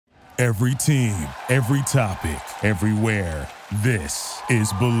Every team, every topic, everywhere. This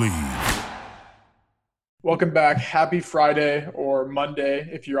is Believe. Welcome back. Happy Friday or Monday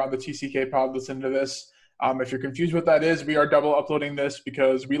if you're on the TCK pod listening to this. If you're confused what that is, we are double uploading this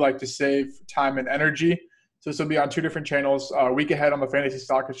because we like to save time and energy. So this will be on two different channels, a week ahead on the Fantasy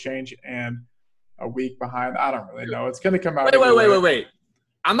Stock Exchange and a week behind. I don't really know. It's going to come out. Wait.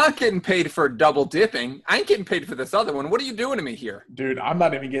 I'm not getting paid for double dipping. I ain't getting paid for this other one. What are you doing to me here? Dude, I'm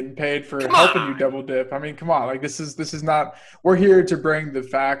not even getting paid for helping you double dip. I mean, come on. Like this is not – we're here to bring the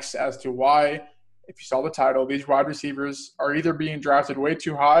facts as to why, if you saw the title, these wide receivers are either being drafted way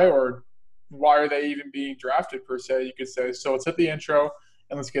too high or why are they even being drafted per se, you could say. So let's hit the intro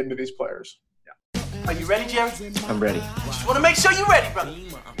and let's get into these players. Yeah. Are you ready, Jerry? I'm ready. Just want to make sure you're ready, brother.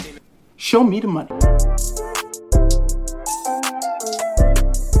 Show me the money.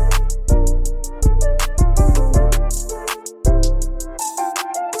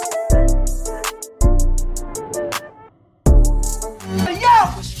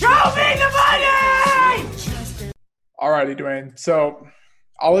 Alrighty, Dwayne. So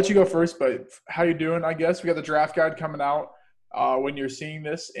I'll let you go first, but how you doing, I guess? We got the draft guide coming out when you're seeing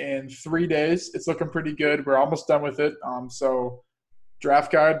this in 3 days. It's looking pretty good. We're almost done with it. So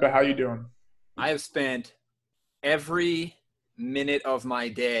draft guide, but how you doing? I have spent every minute of my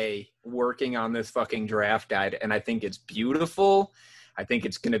day working on this fucking draft guide, and I think it's beautiful. I think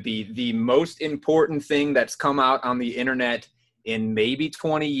it's going to be the most important thing that's come out on the internet in maybe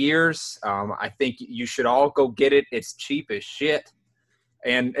 20 years. I think you should all go get it. It's cheap as shit.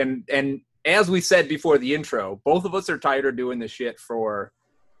 And as we said before the intro, both of us are tired of doing this shit for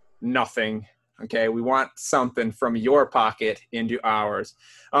nothing. Okay, we want something from your pocket into ours.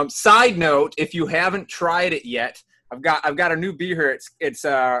 Side note, if you haven't tried it yet, I've got a new beer here.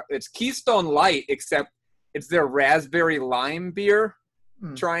 It's Keystone Light, except it's their raspberry lime beer.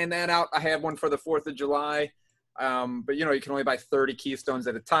 Trying that out. I had one for the 4th of July. But you can only buy 30 Keystones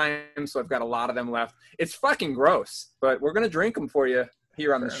at a time, so I've got a lot of them left. It's fucking gross, but we're gonna drink them for you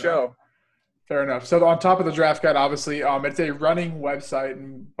here on the show. Fair enough. So on top of the draft guide, obviously, it's a running website,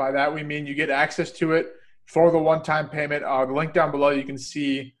 and by that we mean you get access to it for the one-time payment. The link down below, you can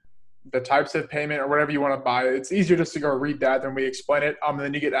see the types of payment or whatever you want to buy. It's easier just to go read that than we explain it. And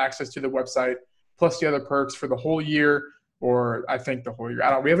then you get access to the website plus the other perks for the whole year. Or I think the whole year.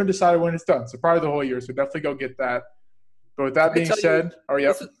 We haven't decided when it's done, so probably the whole year. So definitely go get that. But with that being said,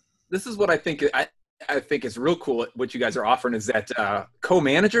 this is what I think. I think is real cool. What you guys are offering is that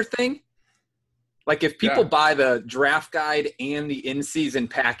co-manager thing. Like if people buy the draft guide and the in-season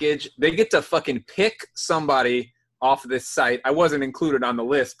package, they get to fucking pick somebody off of this site. I wasn't included on the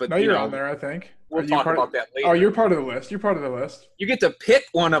list, but no, you're on there. I think we'll talk about that later. Oh, you're part of the list. You're part of the list. You get to pick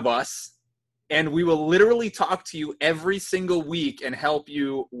one of us. And we will literally talk to you every single week and help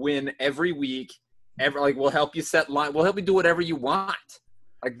you win every week. We'll help you set line. We'll help you do whatever you want.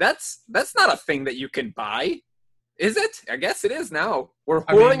 Like that's not a thing that you can buy, is it? I guess it is now. We're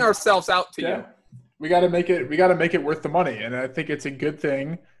pouring ourselves out to you. We got to make it. We got to make it worth the money, and I think it's a good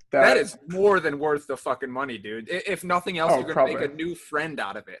thing. That is more than worth the fucking money, dude. If nothing else, you're gonna make a new friend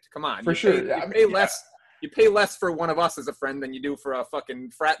out of it. Come on, for sure. You pay less. You pay less for one of us as a friend than you do for a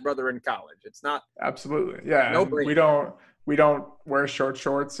fucking frat brother in college. It's not absolutely, yeah. No, we don't wear short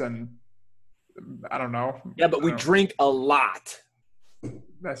shorts, and I don't know. Yeah, but we drink a lot.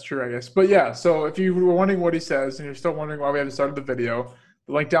 That's true, I guess. But yeah, so if you were wondering what he says, and you're still wondering why we haven't started the video,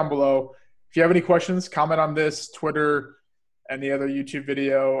 the link down below. If you have any questions, comment on this, Twitter, any other YouTube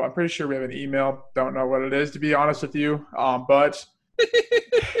video. I'm pretty sure we have an email. Don't know what it is, to be honest with you, but.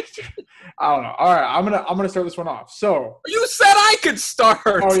 I don't know. All right, I'm gonna start this one off. So you said I could start.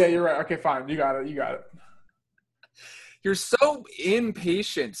 Oh yeah, you're right. Okay, fine. You got it. You're so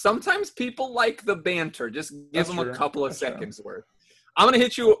impatient. Sometimes people like the banter. Just give them a couple of seconds worth. I'm gonna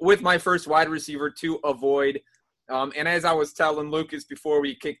hit you with my first wide receiver to avoid. And as I was telling Lucas before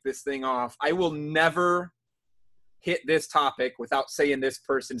we kick this thing off, I will never hit this topic without saying this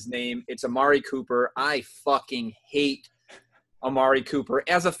person's name. It's Amari Cooper. I fucking hate Amari Cooper.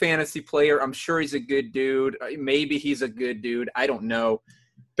 As a fantasy player, I'm sure he's a good dude. Maybe he's a good dude. I don't know.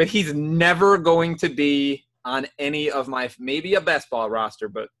 But he's never going to be on any of my – maybe a best ball roster.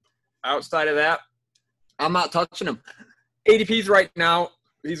 But outside of that, I'm not touching him. ADPs right now,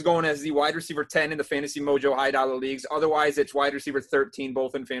 he's going as the wide receiver 10 in the Fantasy Mojo high dollar leagues. Otherwise, it's wide receiver 13,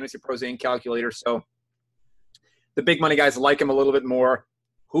 both in Fantasy Pros and Calculator. So the big money guys like him a little bit more.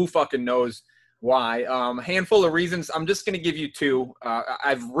 Who fucking knows why? Handful of reasons. I'm just going to give you two.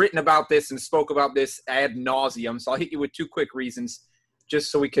 I've written about this and spoke about this ad nauseum, so I'll hit you with two quick reasons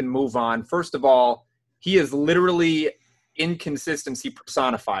just so we can move on. First of all, he is literally inconsistency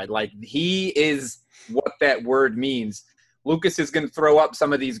personified. Like, he is what that word means. Lucas is going to throw up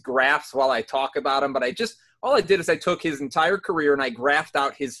some of these graphs while I talk about him, but all I did is I took his entire career and I graphed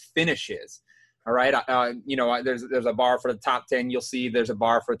out his finishes. All right. There's a bar for the top 10. You'll see there's a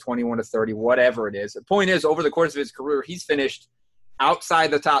bar for 21 to 30, whatever it is. The point is, over the course of his career, he's finished outside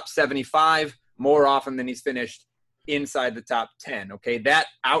the top 75 more often than he's finished inside the top 10. Okay. That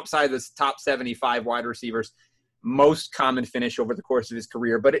outside the top 75 wide receivers, most common finish over the course of his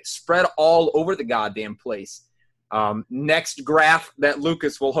career, but it's spread all over the goddamn place. Next graph that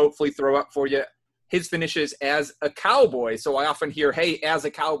Lucas will hopefully throw up for you, his finishes as a Cowboy. So I often hear, hey, as a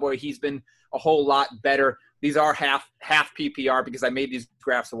Cowboy, he's been a whole lot better. These are half PPR because I made these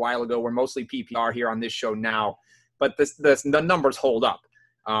graphs a while ago. We're mostly PPR here on this show now, but the numbers hold up.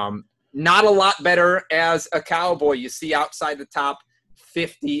 Not a lot better as a Cowboy. You see outside the top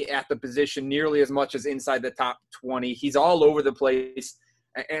 50 at the position, nearly as much as inside the top 20. He's all over the place.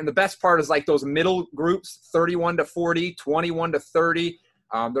 And the best part is like those middle groups, 31 to 40, 21 to 30.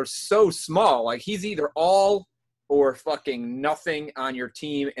 They're so small. Like, he's either all or fucking nothing on your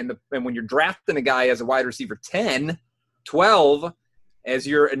team. And when you're drafting a guy as a wide receiver 10, 12, as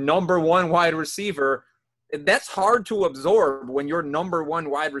your number one wide receiver, that's hard to absorb when your number one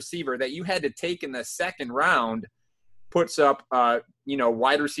wide receiver that you had to take in the second round puts up,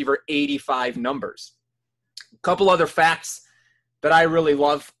 wide receiver 85 numbers. A couple other facts that I really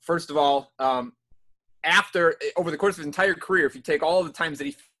love. First of all, over the course of his entire career, if you take all of the times that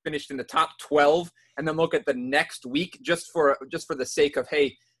he finished in the top 12 and then look at the next week, just for the sake of,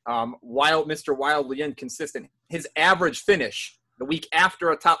 hey, Mr. Wildly Inconsistent, his average finish the week after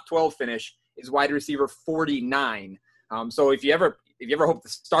a top 12 finish is wide receiver 49. So if you ever hope to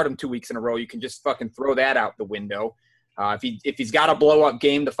start him 2 weeks in a row, you can just fucking throw that out the window. If he's got a blow up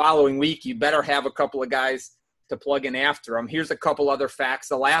game the following week, you better have a couple of guys to plug in after him. Here's a couple other facts.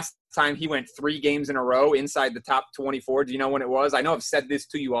 The last time he went 3 games in a row inside the top 24, do you know when it was? I know I've said this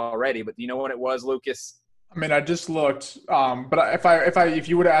to you already, but do you know when it was, Lucas? I mean, I just looked, but if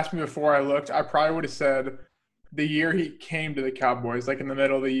you would have asked me before I looked, I probably would have said the year he came to the Cowboys, like in the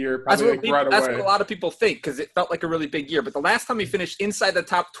middle of the year, probably right away. That's what a lot of people think, because it felt like a really big year. But the last time he finished inside the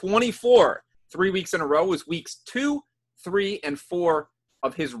top 24 3 weeks in a row was weeks 2, 3, and 4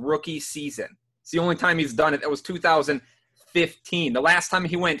 of his rookie season. It's the only time he's done it. That was 2015. The last time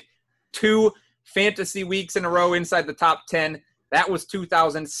he went 2 fantasy weeks in a row inside the top 10, that was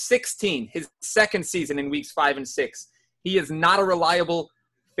 2016, his second season in weeks 5 and 6. He is not a reliable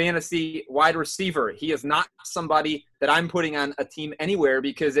fantasy wide receiver. He is not somebody that I'm putting on a team anywhere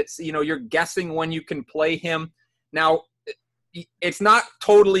because it's, you're guessing when you can play him. Now, it's not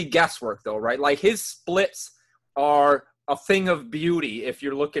totally guesswork though, right? Like, his splits are a thing of beauty if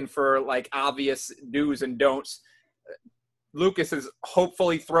you're looking for like obvious do's and don'ts. Lucas is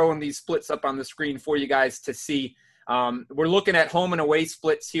hopefully throwing these splits up on the screen for you guys to see. We're looking at home and away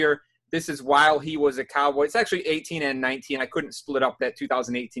splits here. This is while he was a Cowboy. It's actually 18 and 19. I couldn't split up that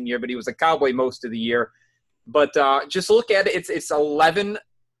 2018 year, but he was a Cowboy most of the year. But just look at it. It's 11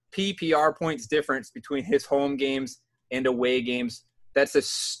 PPR points difference between his home games and away games. That's a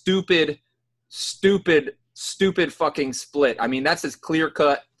stupid fucking split. I mean, that's as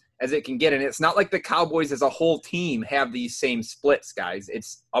clear-cut as it can get. And it's not like the Cowboys as a whole team have these same splits, guys.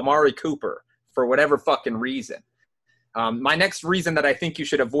 It's Amari Cooper for whatever fucking reason. My next reason that I think you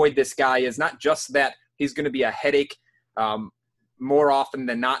should avoid this guy is not just that he's going to be a headache more often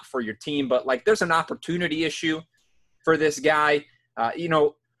than not for your team, but like there's an opportunity issue for this guy.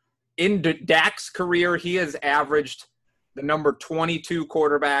 In Dak's career, he has averaged the number 22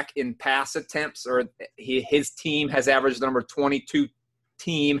 quarterback in pass attempts, or his team has averaged the number 22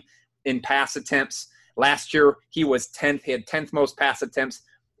 team in pass attempts. Last year, he was 10th. He had 10th most pass attempts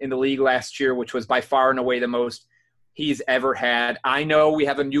in the league last year, which was by far and away the most he's ever had. I know we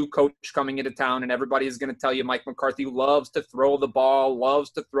have a new coach coming into town, and everybody is going to tell you Mike McCarthy loves to throw the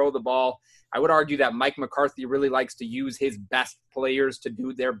ball. I would argue that Mike McCarthy really likes to use his best players to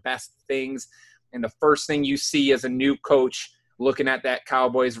do their best things. And the first thing you see as a new coach looking at that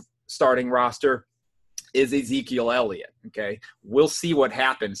Cowboys starting roster is Ezekiel Elliott, okay? We'll see what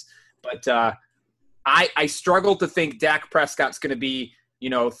happens. But I struggle to think Dak Prescott's going to be,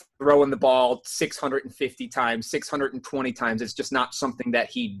 throwing the ball 650 times, 620 times. It's just not something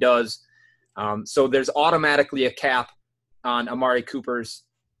that he does. So there's automatically a cap on Amari Cooper's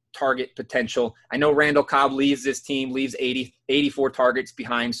target potential. I know Randall Cobb leaves this team, leaves 84 targets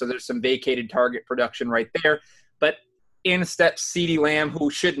behind, so there's some vacated target production right there. But in steps CeeDee Lamb, who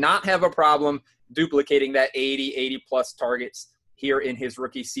should not have a problem duplicating that 80-plus targets here in his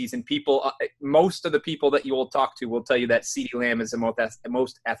rookie season. Most of the people that you will talk to will tell you that CeeDee Lamb is the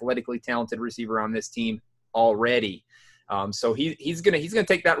most athletically talented receiver on this team already. So he's gonna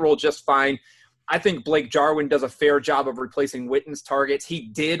take that role just fine. I think Blake Jarwin does a fair job of replacing Witten's targets. He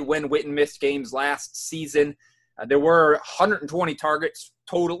did when Witten missed games last season. There were 120 targets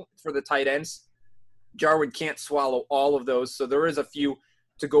total for the tight ends. Jarwin can't swallow all of those, so there is a few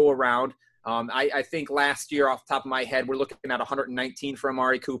to go around. I think last year, off the top of my head, we're looking at 119 for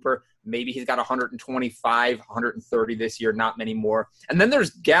Amari Cooper. Maybe he's got 125, 130 this year, not many more. And then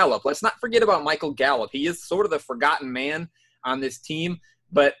there's Gallup. Let's not forget about Michael Gallup. He is sort of the forgotten man on this team,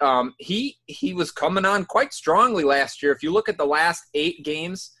 but he was coming on quite strongly last year. If you look at the last 8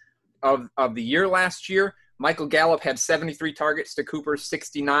 games of the year last year, Michael Gallup had 73 targets to Cooper's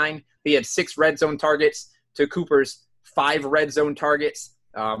 69. He had 6 red zone targets to Cooper's 5 red zone targets.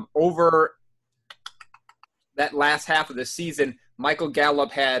 Over that last half of the season, Michael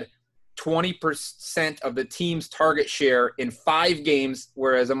Gallup had 20% of the team's target share in 5 games,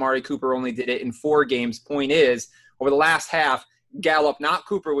 whereas Amari Cooper only did it in 4 games. Point is, over the last half, Gallup, not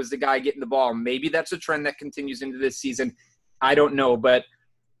Cooper, was the guy getting the ball. Maybe that's a trend that continues into this season. I don't know, but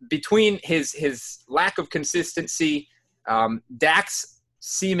between his lack of consistency, Dak's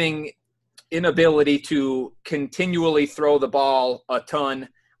seeming inability to continually throw the ball a ton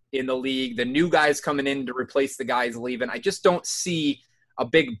in the league, the new guys coming in to replace the guys leaving, I just don't see a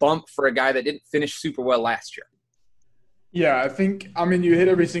big bump for a guy that didn't finish super well last year. Yeah, you hit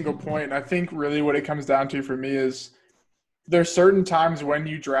every single point. And I think really what it comes down to for me is there's certain times when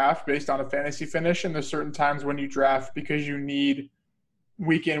you draft based on a fantasy finish, and there's certain times when you draft because you need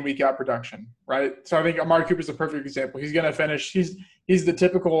week in, week out production, right? So I think Amari Cooper's a perfect example. He's going to finish. He's the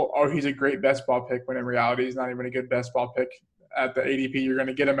typical, he's a great best ball pick, when in reality he's not even a good best ball pick at the ADP you're going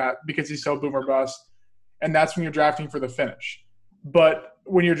to get him at, because he's so boomer bust. And that's when you're drafting for the finish. But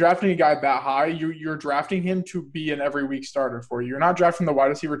when you're drafting a guy that high, you're drafting him to be an every week starter for you. You're not drafting the wide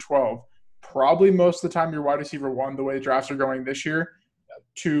receiver 12. Probably most of the time you're wide receiver 1, the way drafts are going this year,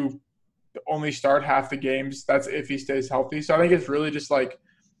 to only start half the games. That's if he stays healthy. So I think it's really just like,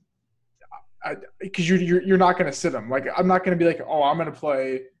 because you're not going to sit him. Like, I'm not going to be like, I'm going to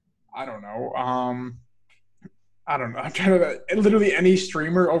play, I don't know. I'm trying to literally any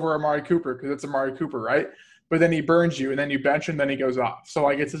streamer over Amari Cooper, because it's Amari Cooper, right? But then he burns you, and then you bench him, then he goes off. So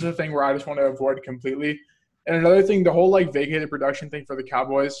like, it's just a thing where I just want to avoid completely. And another thing, the whole like vacated production thing for the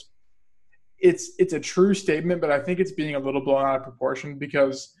Cowboys, it's a true statement, but I think it's being a little blown out of proportion,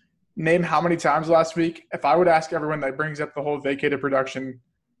 because name how many times last week, if I would ask everyone that brings up the whole vacated production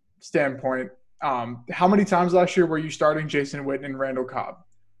standpoint, how many times last year were you starting Jason Witten and Randall Cobb?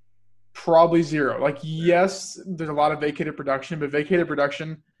 Probably 0. Like, yes, there's a lot of vacated production, but vacated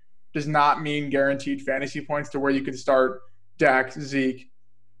production does not mean guaranteed fantasy points to where you can start Dak, Zeke,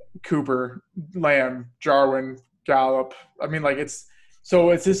 Cooper, Lamb, Jarwin, Gallup. I mean, like, it's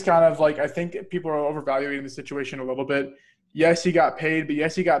just kind of like, I think people are overvaluing the situation a little bit. Yes, he got paid, but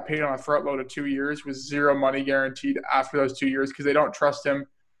yes, he got paid on a front load of 2 years with 0 money guaranteed after those 2 years, because they don't trust him.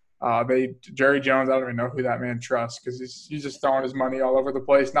 Jerry Jones, I don't even know who that man trusts, because he's just throwing his money all over the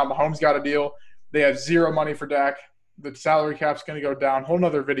place. Now Mahomes got a deal. They have 0 money for Dak. The salary cap's going to go down. Whole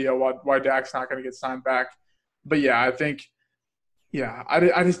nother video why Dak's not going to get signed back. But yeah, I think,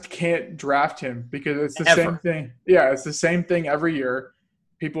 I just can't draft him, because it's the same thing. Yeah, it's the same thing every year.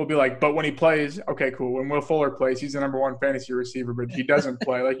 People will be like, but when he plays, okay, cool. When Will Fuller plays, he's the number 1 fantasy receiver, but he doesn't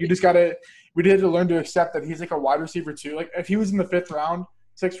play. Like, we had to learn to accept that he's like a wide receiver too. Like, if he was in the 5th round,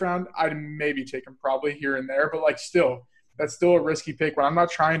 6th round, I'd maybe take him probably here and there, but like, still, that's still a risky pick. When I'm not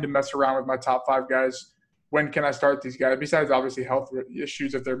trying to mess around with my top 5 guys, when can I start these guys? Besides obviously health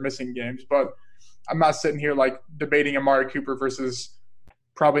issues if they're missing games, but I'm not sitting here like debating Amari Cooper versus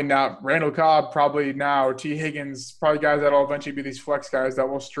probably now Randall Cobb, probably now T. Higgins, probably guys that will eventually be these flex guys that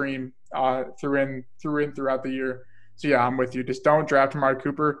will stream throughout the year. So yeah, I'm with you. Just don't draft Amari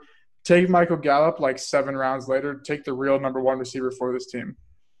Cooper. Take Michael Gallup like 7 rounds later. Take the real number 1 receiver for this team.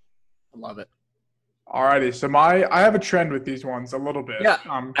 I love it. All righty. So I have a trend with these ones a little bit. Yeah.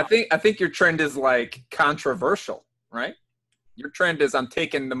 I think your trend is like controversial, right? Your trend is I'm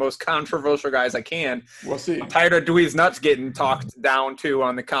taking the most controversial guys I can. We'll see. I'm tired of Dewey's nuts getting talked down to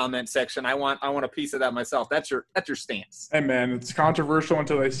on the comment section. I want a piece of that myself. That's your stance. Hey man, it's controversial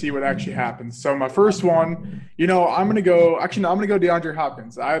until they see what actually happens. So my first one, I'm gonna go DeAndre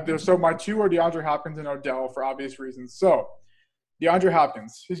Hopkins. So my 2 are DeAndre Hopkins and Odell for obvious reasons. So DeAndre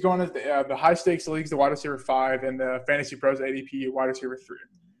Hopkins, he's going as the high stakes leagues, the wide receiver 5, and the Fantasy Pros ADP wide receiver 3.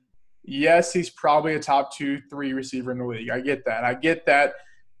 Yes, he's probably a top 2-3 receiver in the league. I get that.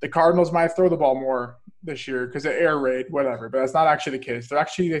 The Cardinals might throw the ball more this year because of air raid, whatever. But that's not actually the case.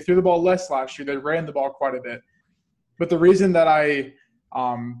 They threw the ball less last year. They ran the ball quite a bit. But the reason that I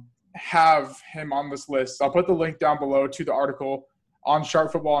have him on this list, I'll put the link down below to the article on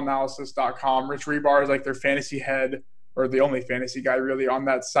sharpfootballanalysis.com. Rich Rebar is like their fantasy head, or the only fantasy guy really on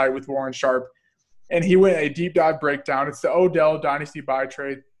that site with Warren Sharp. And he went a deep dive breakdown. It's the Odell Dynasty buy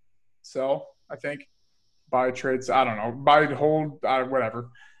trade sell, I think. Buy trades, I don't know. Buy, hold, whatever.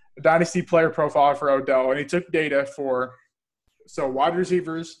 A dynasty player profile for Odell. And he took data for wide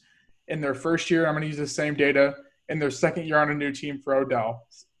receivers in their first year. I'm going to use the same data in their second year on a new team for Odell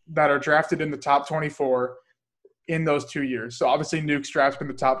that are drafted in the top 24 in those 2 years. So obviously Nuke's drafted in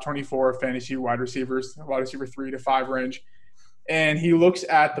the top 24 fantasy wide receiver 3 to 5 range. And he looks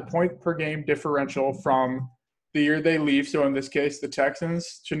at the point per game differential from the year they leave. So in this case, the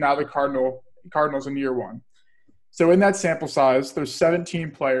Texans to now the Cardinals in year one. So in that sample size, there's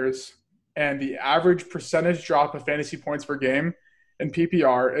 17 players, and the average percentage drop of fantasy points per game in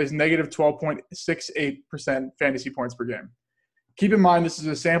PPR is negative 12.68% fantasy points per game. Keep in mind, this is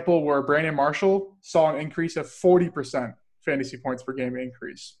a sample where Brandon Marshall saw an increase of 40% fantasy points per game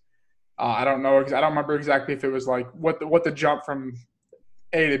increase. I don't know. I don't remember exactly if it was like what the jump from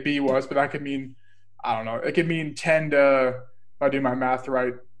A to B was, but that could mean, I don't know. It could mean 10 to, if I do my math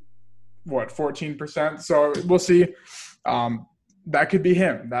right, 14%. So we'll see. That could be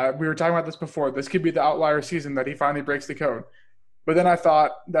him. That we were talking about this before. This could be the outlier season that he finally breaks the code. But then I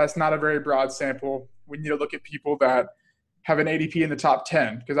thought that's not a very broad sample. We need to look at people that have an ADP in the top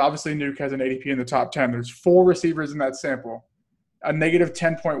 10, because obviously Nuke has an ADP in the top 10. There's 4 receivers in that sample, a negative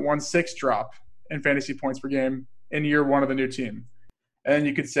 10.16 drop in fantasy points per game in year one of the new team. And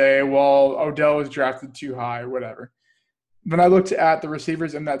you could say, well, Odell was drafted too high, whatever. Then I looked at the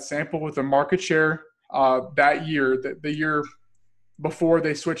receivers in that sample with the market share that year, the year before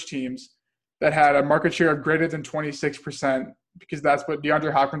they switched teams, that had a market share of greater than 26%, because that's what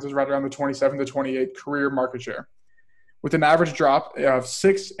DeAndre Hopkins is right around the 27 to 28 career market share, with an average drop of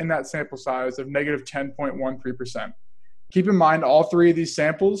 6 in that sample size of negative 10.13%. Keep in mind, all 3 of these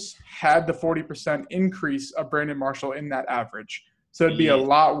samples had the 40% increase of Brandon Marshall in that average. So it'd be a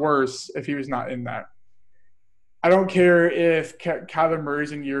lot worse if he was not in that. I don't care if Kyler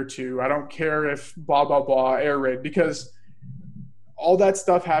Murray's in year 2. I don't care if blah, blah, blah, air raid, because all that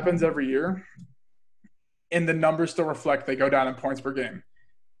stuff happens every year, and the numbers still reflect they go down in points per game.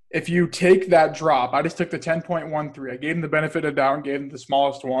 If you take that drop, I just took the 10.13. I gave him the benefit of doubt and gave him the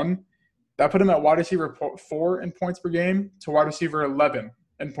smallest one. That put him at wide receiver 4 in points per game to wide receiver 11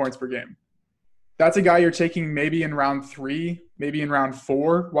 in points per game. That's a guy you're taking maybe in round 3, maybe in round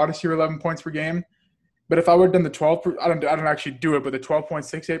 4, wide receiver 11 points per game. But if I would have done the 12, I don't actually do it, but the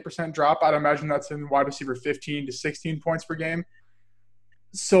 12.68% drop, I'd imagine that's in wide receiver 15 to 16 points per game.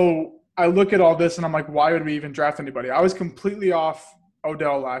 So I look at all this and I'm like, why would we even draft anybody? I was completely off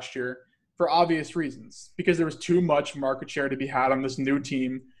Odell last year for obvious reasons, because there was too much market share to be had on this new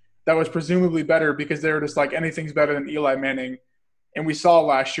team that was presumably better because they were just like, anything's better than Eli Manning. And we saw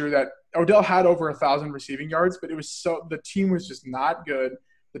last year that Odell had over 1,000 receiving yards, but the team was just not good.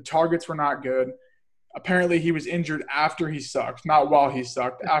 The targets were not good. Apparently he was injured after he sucked, not while he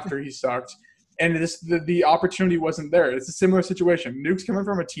sucked, after he sucked. And the opportunity wasn't there. It's a similar situation. Nuke's coming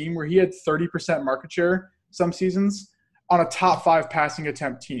from a team where he had 30% market share some seasons on a top 5 passing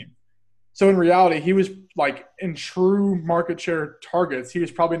attempt team. So in reality, he was like, in true market share targets, he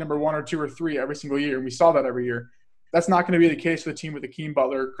was probably number 1 or 2 or 3 every single year. And we saw that every year. That's not going to be the case with a team with Akeem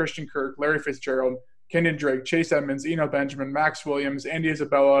Butler, Christian Kirk, Larry Fitzgerald, Kenyon Drake, Chase Edmonds, Eno Benjamin, Max Williams, Andy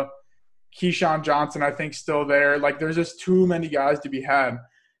Isabella, Keyshawn Johnson, I think, still there. Like, there's just too many guys to be had.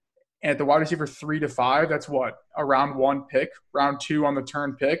 And at the wide receiver 3 to 5, that's what? A round 1 pick, round 2 on the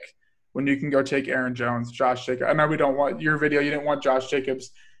turn pick, when you can go take Aaron Jones, Josh Jacobs. I know we don't want your video. You didn't want Josh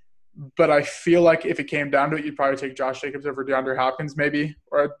Jacobs. But I feel like if it came down to it, you'd probably take Josh Jacobs over DeAndre Hopkins maybe,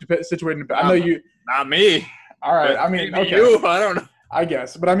 or situated. I know you – Not me. All right. I mean, okay. You, I don't know. I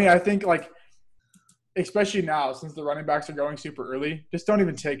guess. But, I mean, I think, like, especially now since the running backs are going super early, just don't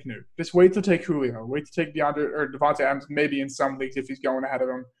even take Nuke. Just wait to take Julio. Wait to take DeAndre or Devontae Adams maybe in some leagues if he's going ahead of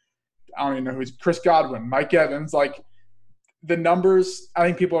him. I don't even know who's – Chris Godwin, Mike Evans. Like, the numbers – I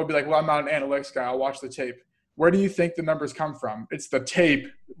think people will be like, well, I'm not an analytics guy. I'll watch the tape. Where do you think the numbers come from? It's the tape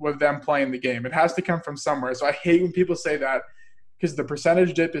with them playing the game. It has to come from somewhere. So I hate when people say that, because the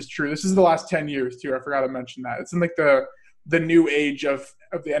percentage dip is true. This is the last 10 years, too. I forgot to mention that. It's in, like, the new age of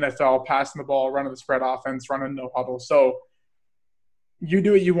the NFL, passing the ball, running the spread offense, running no huddle. So you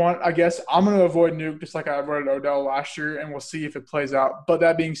do what you want, I guess. I'm going to avoid Nuke just like I avoided Odell last year, and we'll see if it plays out. But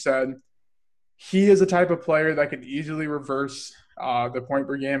that being said, he is a type of player that could easily reverse the point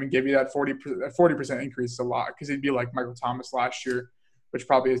per game and give you that 40% increase is a lot because he'd be like Michael Thomas last year, which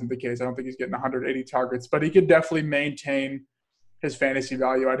probably isn't the case. I don't think he's getting 180 targets, but he could definitely maintain his fantasy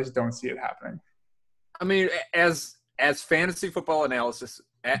value. I just don't see it happening. I mean, as fantasy football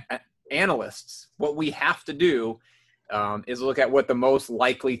analysts, what we have to do is look at what the most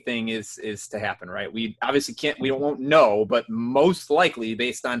likely thing is to happen, right? We obviously won't know, but most likely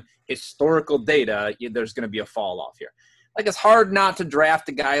based on historical data, there's going to be a fall off here. Like, it's hard not to draft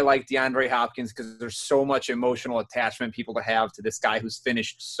a guy like DeAndre Hopkins because there's so much emotional attachment people to have to this guy who's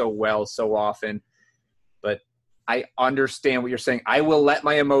finished so well so often. But I understand what you're saying. I will let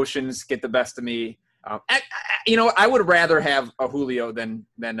my emotions get the best of me. I would rather have a Julio than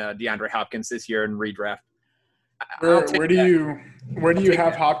DeAndre Hopkins this year in redraft. Where do you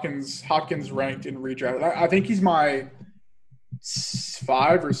have Hopkins ranked in redraft? I think he's my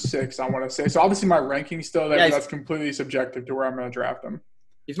 5 or 6, I want to say. So obviously my ranking still there, but that's completely subjective to where I'm going to draft him.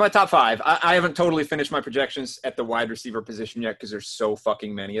 He's my top 5. I haven't totally finished my projections at the wide receiver position yet because there's so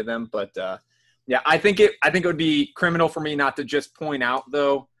fucking many of them. But I think it would be criminal for me not to just point out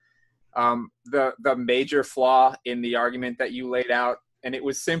though the major flaw in the argument that you laid out, and it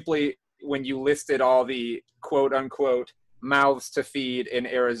was simply when you listed all the quote unquote mouths to feed in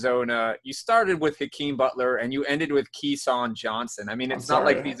Arizona, you started with Hakeem Butler and you ended with Keyshawn Johnson. I mean, it's not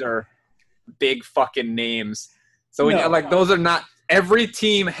like these are big fucking names. So those are not – every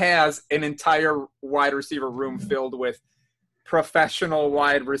team has an entire wide receiver room filled with professional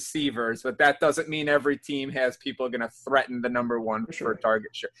wide receivers, but that doesn't mean every team has people going to threaten the number one for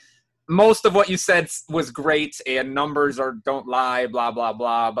target share. Most of what you said was great, and numbers don't lie, blah, blah,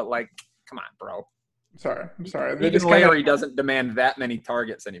 blah, but, like, come on, bro. I'm sorry. Even Larry doesn't demand that many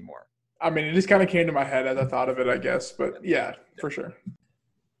targets anymore. I mean, it just kind of came to my head as I thought of it, I guess. But, yeah, for sure.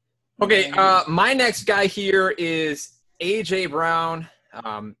 Okay, my next guy here is A.J. Brown.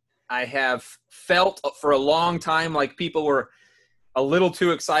 I have felt for a long time like people were a little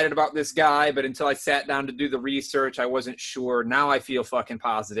too excited about this guy, but until I sat down to do the research, I wasn't sure. Now I feel fucking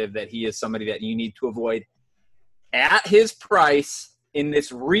positive that he is somebody that you need to avoid. At his price – in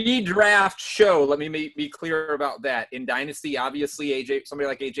this redraft show, let me be clear about that. In Dynasty, obviously, somebody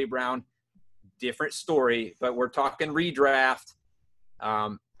like A.J. Brown, different story, but we're talking redraft.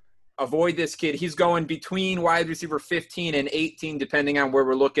 Avoid this kid. He's going between wide receiver 15 and 18, depending on where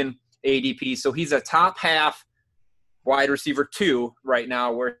we're looking ADP. So he's a top half wide receiver 2 right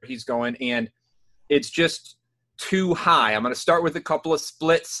now where he's going, and it's just too high. I'm going to start with a couple of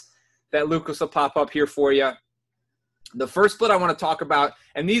splits that Lucas will pop up here for you. The first split I want to talk about,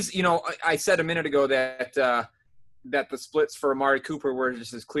 and these, I said a minute ago that the splits for Amari Cooper were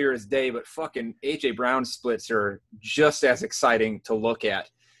just as clear as day, but fucking A.J. Brown's splits are just as exciting to look at.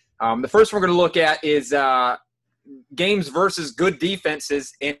 The first one we're going to look at is games versus good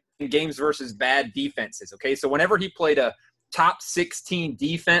defenses and games versus bad defenses, okay? So whenever he played a top 16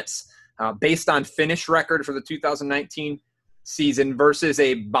 defense based on finish record for the 2019 season versus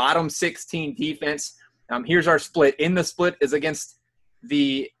a bottom 16 defense, here's our split. In the split is against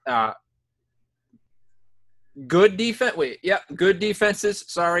the good defense. Good defenses.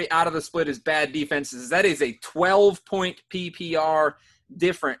 Sorry, out of the split is bad defenses. That is a 12-point PPR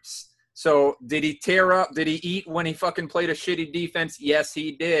difference. So did he tear up? Did he eat when he fucking played a shitty defense? Yes,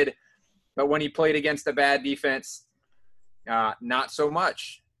 he did. But when he played against a bad defense, not so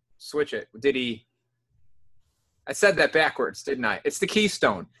much. Switch it. Did he? I said that backwards, didn't I? It's the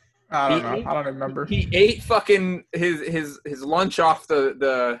Keystone. I don't know. I don't remember. He ate fucking his lunch off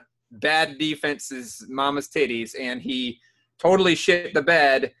the bad defense's mama's titties, and he totally shit the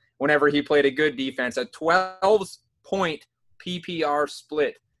bed whenever he played a good defense. A 12-point PPR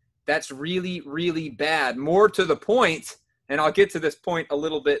split. That's really, really bad. More to the point, and I'll get to this point a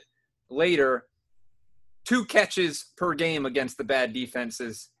little bit later, 2 catches per game against the bad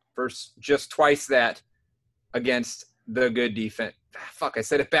defenses versus just twice that against the good defense. Fuck, I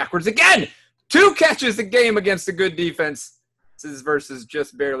said it backwards again. 2 catches a game against the good defenses versus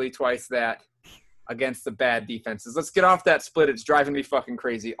just barely twice that against the bad defenses. Let's get off that split. It's driving me fucking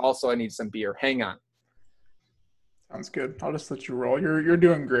crazy. Also, I need some beer. Hang on. Sounds good. I'll just let you roll. You're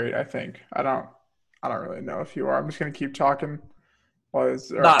doing great, I think. I don't really know if you are. I'm just gonna keep talking. All right,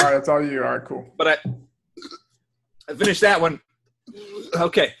 that's all you. All right, cool. But I finished that one.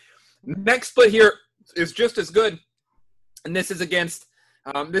 Okay. Next split here is just as good. And this is against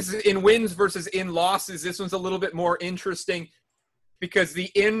this is in wins versus in losses. This one's a little bit more interesting because the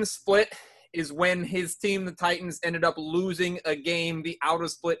in split is when his team, the Titans, ended up losing a game. The out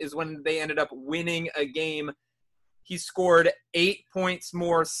of split is when they ended up winning a game. He scored 8 points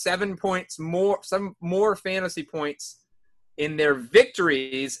more, 7 points more, some more fantasy points in their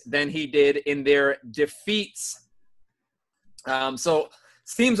victories than he did in their defeats. So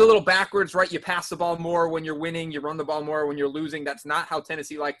seems a little backwards, right? You pass the ball more when you're winning. You run the ball more when you're losing. That's not how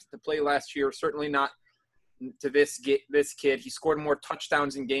Tennessee liked to play last year. Certainly not to this kid. He scored more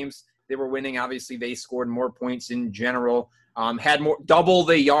touchdowns in games they were winning. Obviously, they scored more points in general. Had more double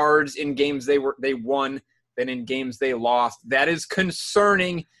the yards in games they won than in games they lost. That is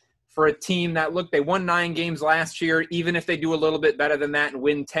concerning for a team that, look, they won 9 games last year. Even if they do a little bit better than that and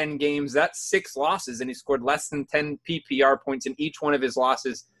win 10 games, that's 6 losses, and he scored less than 10 PPR points in each one of his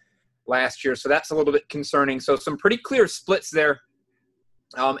losses last year. So that's a little bit concerning. So some pretty clear splits there.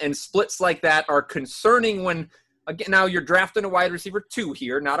 And splits like that are concerning when, again, now you're drafting a wide receiver 2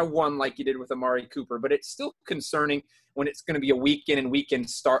 here, not a 1 like you did with Amari Cooper, but it's still concerning when it's going to be a week in and week in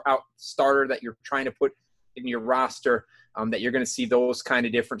starter that you're trying to put in your roster, that you're going to see those kind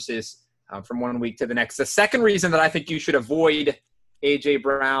of differences from one week to the next. The second reason that I think you should avoid A.J.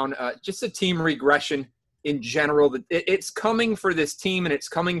 Brown, just a team regression in general. It's coming for this team, and it's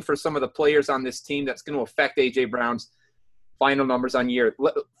coming for some of the players on this team that's going to affect A.J. Brown's final numbers on year.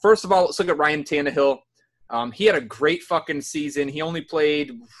 First of all, let's look at Ryan Tannehill. He had a great fucking season. He only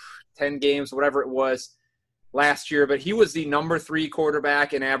played 10 games, whatever it was, last year, but he was the number 3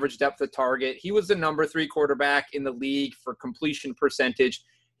 quarterback in average depth of target. He was the number 3 quarterback in the league for completion percentage.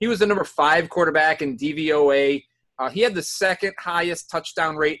 He was the number 5 quarterback in DVOA. He had the second highest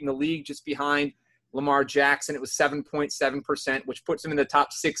touchdown rate in the league, just behind Lamar Jackson. It was 7.7%, which puts him in the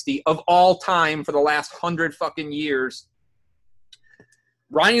top 60 of all time for the last 100 fucking years.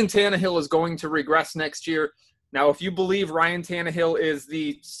 Ryan Tannehill is going to regress next year. Now, if you believe Ryan Tannehill is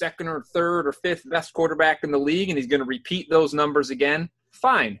the 2nd or 3rd or 5th best quarterback in the league and he's going to repeat those numbers again,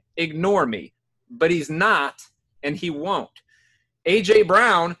 fine, ignore me. But he's not, and he won't. A.J.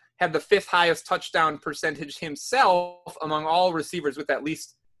 Brown had the 5th highest touchdown percentage himself among all receivers with at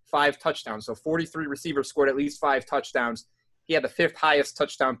least 5 touchdowns. So 43 receivers scored at least 5 touchdowns. He had the 5th highest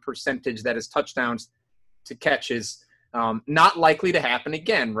touchdown percentage, that is touchdowns to catches. Not likely to happen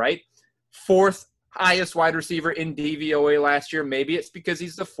again, right? 4th highest wide receiver in DVOA last year. Maybe it's because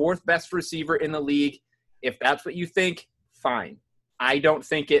he's the 4th best receiver in the league. If that's what you think, fine. I don't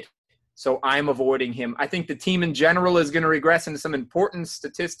think it, so I'm avoiding him. I think the team in general is going to regress into some important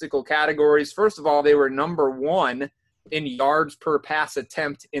statistical categories. First of all, they were number 1 in yards per pass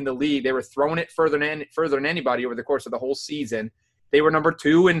attempt in the league. They were throwing it further than anybody over the course of the whole season. They were number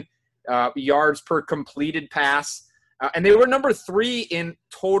 2 in yards per completed pass. And they were number 3 in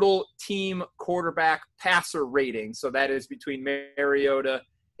total team quarterback passer rating. So that is between Mariota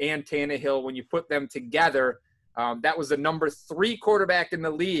and Tannehill. When you put them together, that was the number 3 quarterback in the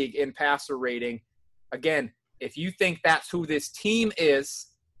league in passer rating. Again, if you think that's who this team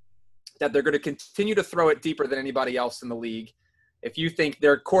is, that they're going to continue to throw it deeper than anybody else in the league, if you think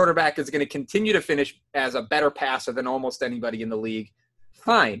their quarterback is going to continue to finish as a better passer than almost anybody in the league,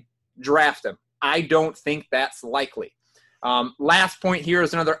 fine, draft him. I don't think that's likely. Last point here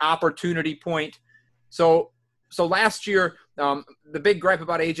is another opportunity point. So last year, the big gripe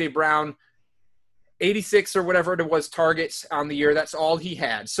about A.J. Brown, 86 or whatever it was targets on the year. That's all he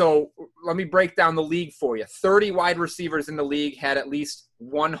had. So let me break down the league for you. 30 wide receivers in the league had at least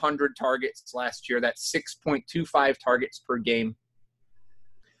 100 targets last year. That's 6.25 targets per game.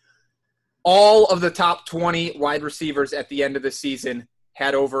 All of the top 20 wide receivers at the end of the season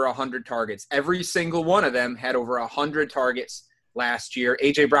had over 100 targets. Every single one of them had over 100 targets last year.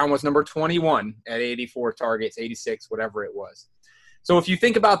 A.J. Brown was number 21 at 84 targets, 86, whatever it was. So if you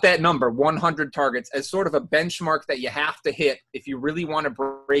think about that number, 100 targets, as sort of a benchmark that you have to hit if you really want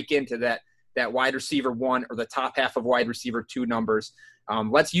to break into that wide receiver 1 or the top half of wide receiver 2 numbers,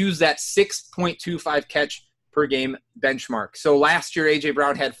 let's use that 6.25 catch per game benchmark. So last year, A.J.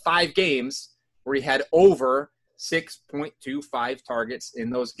 Brown had 5 games where he had over 6.25 targets in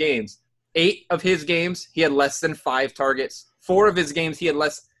those games. 8 of his games, he had less than 5 targets. 4 of his games, he had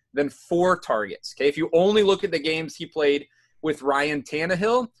less than 4 targets. Okay, if you only look at the games he played with Ryan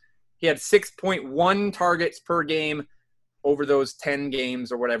Tannehill, he had 6.1 targets per game over those 10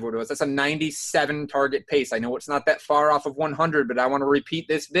 games or whatever it was. That's a 97 target pace. I know it's not that far off of 100, but I want to repeat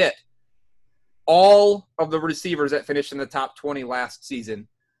this bit. All of the receivers that finished in the top 20 last season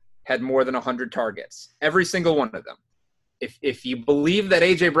had more than 100 targets. Every single one of them. If you believe that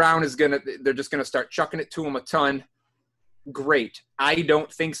A.J. Brown they're just going to start chucking it to him a ton, great. I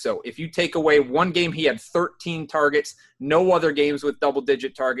don't think so. If you take away one game, he had 13 targets, no other games with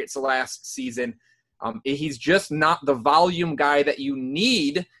double-digit targets last season. He's just not the volume guy that you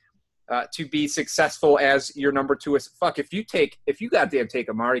need to be successful as your number two. If you goddamn take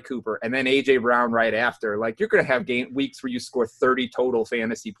Amari Cooper and then A.J. Brown right after, like, you're going to have weeks where you score 30 total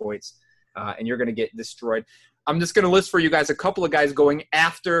fantasy points, and you're going to get destroyed. I'm just going to list for you guys a couple of guys going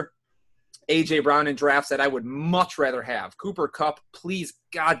after A.J. Brown in drafts that I would much rather have. Cooper Kupp, please,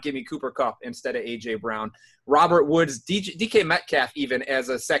 God, give me Cooper Kupp instead of A.J. Brown. Robert Woods, DK Metcalf, even as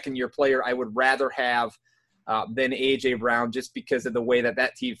a second-year player, I would rather have than A.J. Brown, just because of the way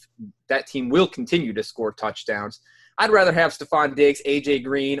that team will continue to score touchdowns. I'd rather have Stephon Diggs, A.J.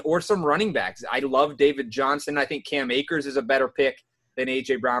 Green, or some running backs. I love David Johnson. I think Cam Akers is a better pick than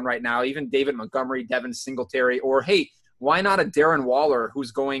A.J. Brown right now. Even David Montgomery, Devin Singletary, or, hey, why not a Darren Waller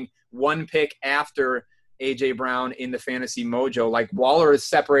who's going one pick after A.J. Brown in the fantasy mojo? Like, Waller is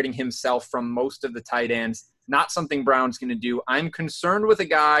separating himself from most of the tight ends. Not something Brown's going to do. I'm concerned with a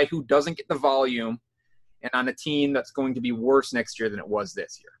guy who doesn't get the volume and on a team that's going to be worse next year than it was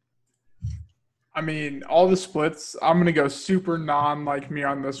this year. I mean, all the splits, I'm going to go super non-like me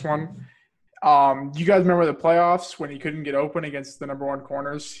on this one. You guys remember the playoffs when he couldn't get open against the number one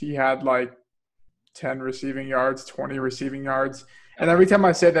corners? He had like 10 receiving yards, 20 receiving yards. And every time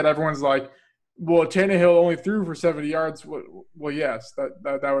I say that, everyone's like, well, Tannehill only threw for 70 yards. Well, yes,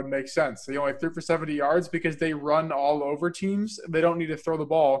 that would make sense. He only threw for 70 yards because they run all over teams. They don't need to throw the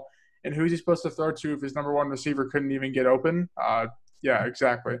ball. And who's he supposed to throw to if his number one receiver couldn't even get open? Yeah,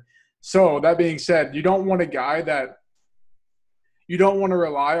 exactly. So that being said, you don't want a guy that – you don't want to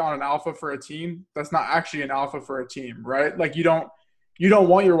rely on an alpha for a team that's not actually an alpha for a team, right? Like, you don't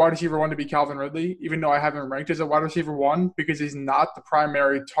want your wide receiver one to be Calvin Ridley, even though I have him ranked as a wide receiver one, because he's not the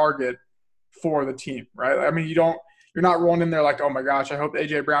primary target for the team, right? I mean, you're not rolling in there like, oh my gosh, I hope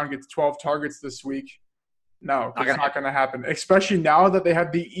A.J. Brown gets 12 targets this week. No, it's not going to happen, especially now that they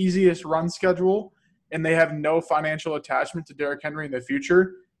have the easiest run schedule and they have no financial attachment to Derrick Henry in the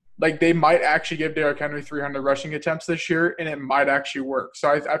future. Like, they might actually give Derrick Henry 300 rushing attempts this year, and it might actually work. So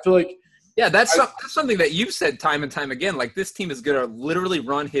I feel like – yeah, that's something that you've said time and time again. Like, this team is going to literally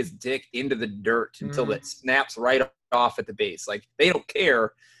run his dick into the dirt until it snaps right off at the base. Like, they don't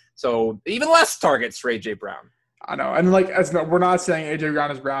care. So even less targets for A.J. Brown. I know. And, like, we're not saying A.J.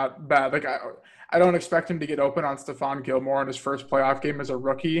 Brown is bad. Like, I don't expect him to get open on Stephon Gilmore in his first playoff game as a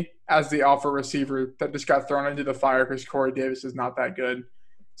rookie as the alpha receiver that just got thrown into the fire because Corey Davis is not that good.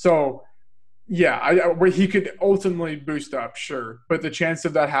 So, yeah, where he could ultimately boost up, sure. But the chance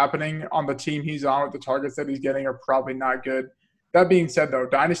of that happening on the team he's on with the targets that he's getting are probably not good. That being said, though,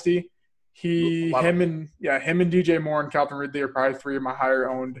 Dynasty, him and DJ Moore and Calvin Ridley are probably three of my higher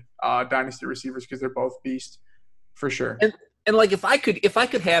owned Dynasty receivers because they're both beast for sure. And like, if I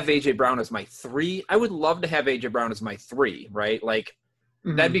could have A.J. Brown as my 3, I would love to have A.J. Brown as my 3, right? Like,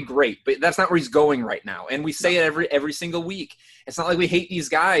 that'd be great. But that's not where he's going right now. And we say it every single week. It's not like we hate these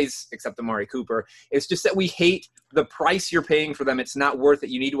guys, except Amari Cooper. It's just that we hate the price you're paying for them. It's not worth it.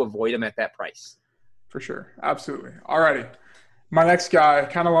 You need to avoid them at that price. For sure. Absolutely. All righty. My next guy,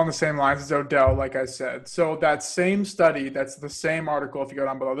 kind of along the same lines, is Odell, like I said. So that same study, that's the same article if you go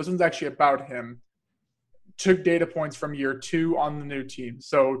down below. This one's actually about him. Took data points from year 2 on the new team.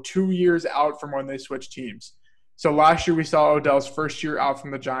 So 2 years out from when they switched teams. So last year we saw Odell's first year out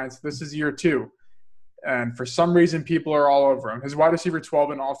from the Giants. This is year 2. And for some reason, people are all over him. His wide receiver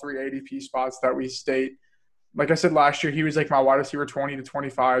 12 in all 3 ADP spots that we state. Like I said last year, he was like my wide receiver 20 to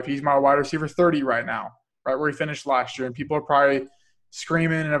 25. He's my wide receiver 30 right now, right where he finished last year. And people are probably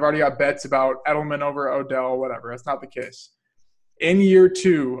screaming, and I've already got bets about Edelman over Odell, whatever. That's not the case. In year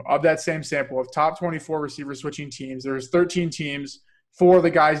 2 of that same sample of top 24 receiver switching teams, there's 13 teams. 4 of the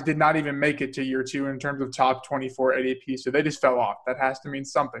guys did not even make it to year 2 in terms of top 24 ADP, so they just fell off. That has to mean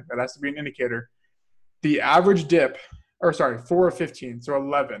something. That has to be an indicator. The average dip – 4 of 15, so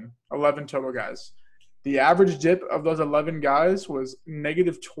 11 total guys. The average dip of those 11 guys was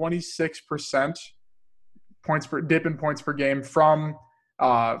negative 26% dip in points per game from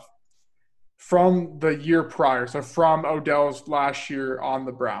the year prior, so from Odell's last year on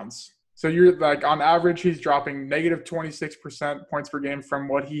the Browns. So you're like, on average, he's dropping negative 26% points per game from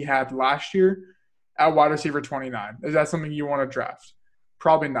what he had last year at wide receiver 29. Is that something you want to draft?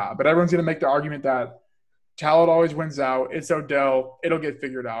 Probably not. But everyone's going to make the argument that talent always wins out. It's Odell. It'll get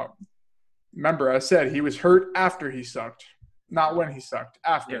figured out. Remember, I said he was hurt after he sucked, not when he sucked,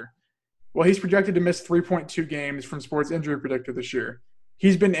 after. Yeah. Well, he's projected to miss 3.2 games from Sports Injury Predictor this year.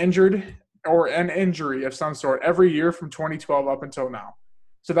 He's been injured or an injury of some sort every year from 2012 up until now.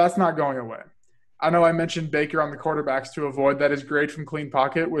 So that's not going away. I know I mentioned Baker on the quarterbacks to avoid that. His grade from Clean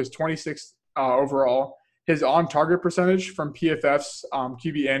Pocket was 26th overall. His on-target percentage from PFF's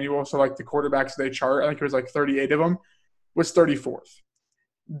QB annual, so like the quarterbacks they chart, I think it was like 38 of them, was 34th.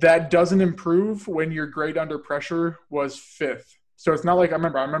 that doesn't improve when your grade under pressure was 5th. So it's not like I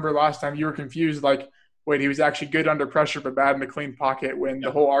remember last time you were confused, like, wait, he was actually good under pressure but bad in the clean pocket when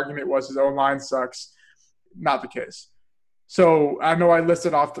the whole argument was his own line sucks. Not the case. So I know I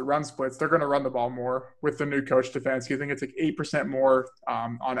listed off the run splits. They're going to run the ball more with the new coach Stefanski. I think it's like 8% more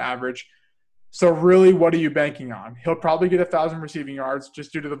on average. So really, what are you banking on? He'll probably get 1,000 receiving yards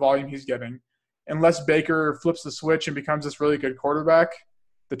just due to the volume he's getting. Unless Baker flips the switch and becomes this really good quarterback,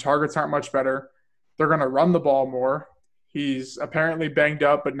 the targets aren't much better. They're going to run the ball more. He's apparently banged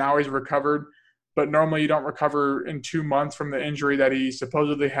up, but now he's recovered. But normally you don't recover in 2 months from the injury that he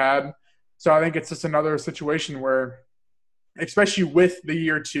supposedly had. So I think it's just another situation where, especially with the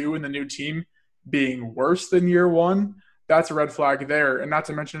year 2 and the new team being worse than year 1, that's a red flag there. And not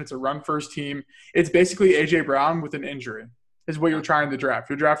to mention it's a run-first team. It's basically A.J. Brown with an injury is what you're trying to draft.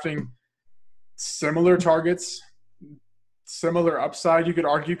 You're drafting similar targets, similar upside, you could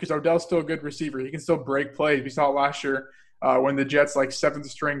argue, because Odell's still a good receiver. He can still break plays. We saw it last year when the Jets, like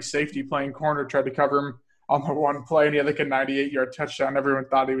 7th-string safety playing corner, tried to cover him on the one play, and he had like a 98-yard touchdown. Everyone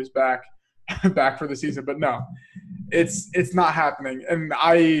thought he was back for the season. But no, it's not happening. And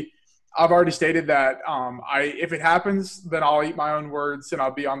I've already stated that if it happens, then I'll eat my own words and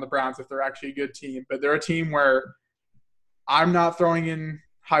I'll be on the Browns if they're actually a good team. But they're a team where I'm not throwing in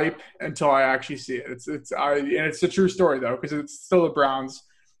hype until I actually see it. And it's a true story though, because it's still the Browns.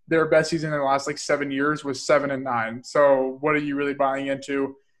 Their best season in the last like 7 years was 7-9. So what are you really buying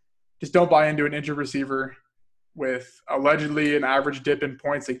into? Just don't buy into an injured receiver with allegedly an average dip in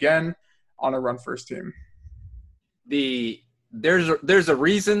points again on a run first team. There's a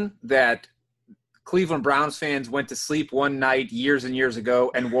reason that Cleveland Browns fans went to sleep one night years and years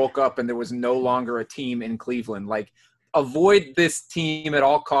ago and woke up and there was no longer a team in Cleveland. Like, avoid this team at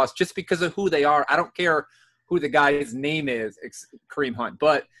all costs just because of who they are. I don't care who the guy's name is, Kareem Hunt.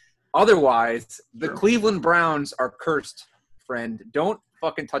 But otherwise, the Cleveland Browns are cursed, friend. Don't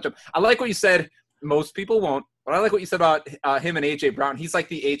fucking touch them. I like what you said. Most people won't. But I like what you said about him and A.J. Brown. He's like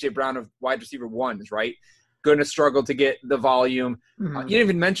the A.J. Brown of wide receiver ones, right? Going to struggle to get the volume. You didn't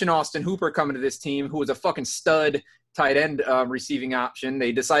even mention Austin Hooper coming to this team, who was a fucking stud tight end receiving option.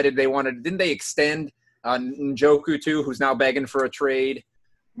 They decided didn't they extend Njoku too, who's now begging for a trade?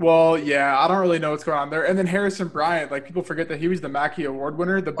 Well, yeah, I don't really know what's going on there. And then Harrison Bryant, like, people forget that he was the Mackey Award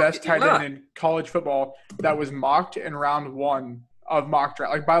winner, the best tight end in college football that was mocked in round 1 of mock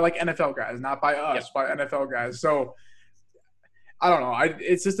draft, like by like NFL guys, not by us, by NFL guys. So I don't know.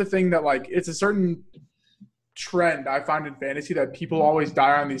 It's just a thing that, like, it's a certain trend I find in fantasy that people always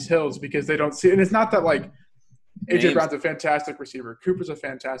die on these hills because they don't see. And it's not that, like, A.J. Brown's a fantastic receiver. Cooper's a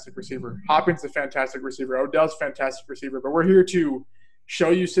fantastic receiver. Hopkins a fantastic receiver. Odell's a fantastic receiver. But we're here to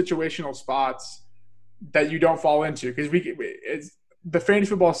show you situational spots that you don't fall into, because the fantasy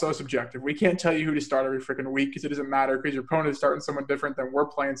football is so subjective. We can't tell you who to start every freaking week because it doesn't matter, because your opponent is starting someone different than we're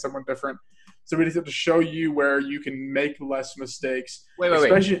playing someone different. So we just have to show you where you can make less mistakes. Wait.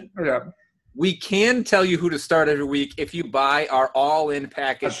 Yeah. We can tell you who to start every week if you buy our all-in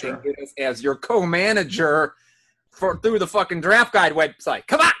package and get us as your co-manager through the fucking Draft Guide website.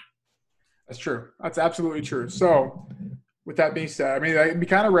 Come on! That's true. That's absolutely true. So with that being said, I mean, we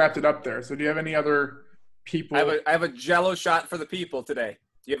kind of wrapped it up there. So do you have any other people? I have a Jello shot for the people today.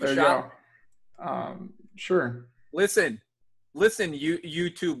 Do you have a shot? Sure. Listen, you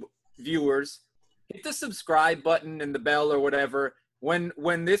YouTube viewers, hit the subscribe button and the bell or whatever.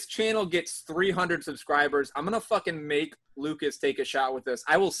 When this channel gets 300 subscribers, I'm going to fucking make Lucas take a shot with this.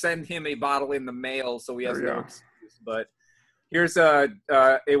 I will send him a bottle in the mail so he has no excuse. But here's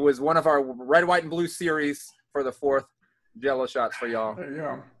it was one of our red, white, and blue series for the 4th Jello shots for y'all. There you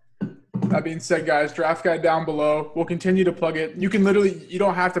go. That being said, guys, Draft Guide down below. We'll continue to plug it. You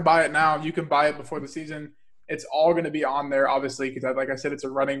don't have to buy it now. You can buy it before the season. It's all going to be on there, obviously, because like I said, it's a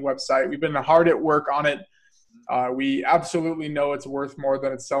running website. We've been hard at work on it. We absolutely know it's worth more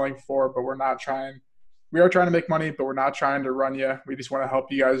than it's selling for, but we're not trying. We are trying to make money, but we're not trying to run you. We just want to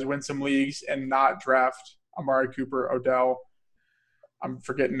help you guys win some leagues and not draft Amari Cooper, Odell, I'm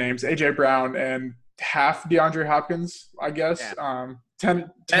forgetting names, A.J. Brown, and half DeAndre Hopkins, I guess. Yeah.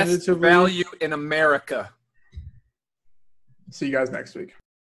 Best value in America. See you guys next week.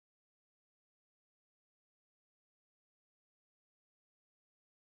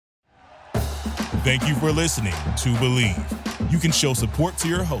 Thank you for listening to Believe. You can show support to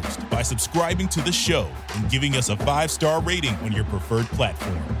your host by subscribing to the show and giving us a 5-star rating on your preferred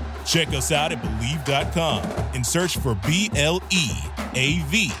platform. Check us out at Believe.com and search for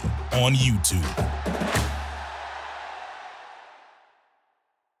BLEAV on YouTube.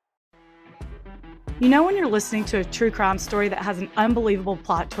 You know when you're listening to a true crime story that has an unbelievable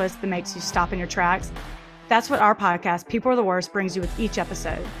plot twist that makes you stop in your tracks? That's what our podcast, People Are the Worst, brings you with each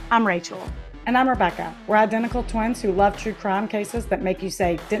episode. I'm Rachel. And I'm Rebecca. We're identical twins who love true crime cases that make you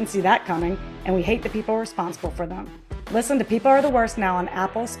say, didn't see that coming, and we hate the people responsible for them. Listen to People Are the Worst now on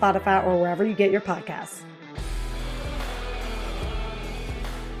Apple, Spotify, or wherever you get your podcasts.